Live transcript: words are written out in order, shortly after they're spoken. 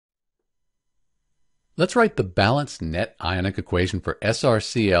Let's write the balanced net ionic equation for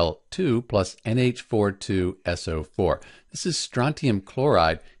SrCl2 plus NH4 This is strontium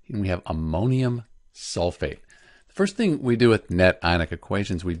chloride, and we have ammonium sulfate. The first thing we do with net ionic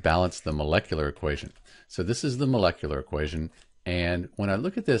equations, we balance the molecular equation. So this is the molecular equation, and when I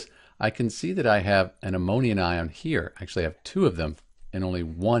look at this, I can see that I have an ammonium ion here. Actually, I have two of them and only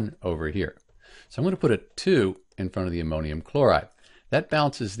one over here. So I'm going to put a 2 in front of the ammonium chloride. That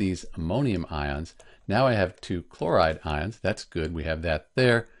balances these ammonium ions. Now I have two chloride ions. That's good. We have that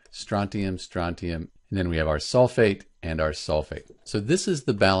there. Strontium, strontium, and then we have our sulfate and our sulfate. So this is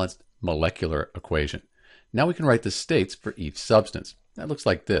the balanced molecular equation. Now we can write the states for each substance. That looks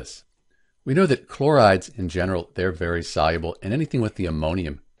like this. We know that chlorides in general, they're very soluble, and anything with the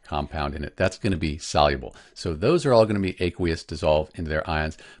ammonium compound in it, that's going to be soluble. So those are all going to be aqueous, dissolved into their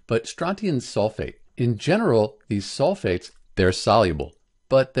ions. But strontium sulfate, in general, these sulfates, they're soluble.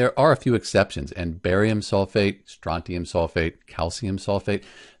 But there are a few exceptions, and barium sulfate, strontium sulfate, calcium sulfate,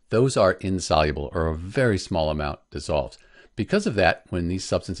 those are insoluble or a very small amount dissolves. Because of that, when these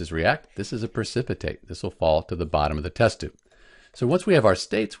substances react, this is a precipitate. This will fall to the bottom of the test tube. So once we have our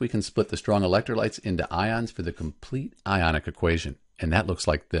states, we can split the strong electrolytes into ions for the complete ionic equation. And that looks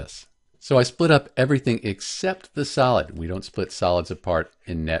like this. So I split up everything except the solid. We don't split solids apart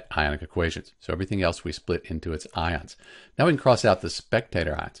in net ionic equations. So everything else we split into its ions. Now we can cross out the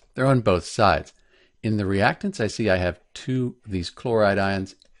spectator ions. They're on both sides. In the reactants, I see I have two of these chloride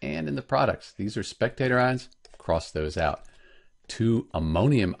ions, and in the products, these are spectator ions. Cross those out. Two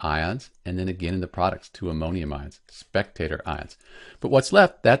ammonium ions, and then again in the products, two ammonium ions, spectator ions. But what's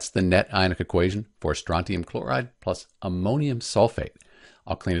left, that's the net ionic equation for strontium chloride plus ammonium sulfate.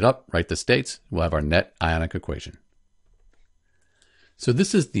 I'll clean it up, write the states, we'll have our net ionic equation. So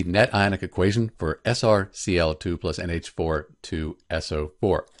this is the net ionic equation for SrCl2 plus NH4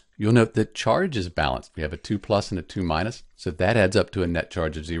 2SO4. You'll note that charge is balanced. We have a 2 plus and a 2 minus, so that adds up to a net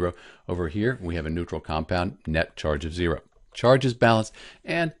charge of 0. Over here, we have a neutral compound, net charge of 0. Charge is balanced,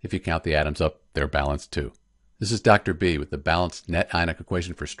 and if you count the atoms up, they're balanced too. This is Dr. B with the balanced net ionic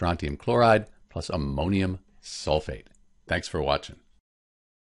equation for strontium chloride plus ammonium sulfate. Thanks for watching.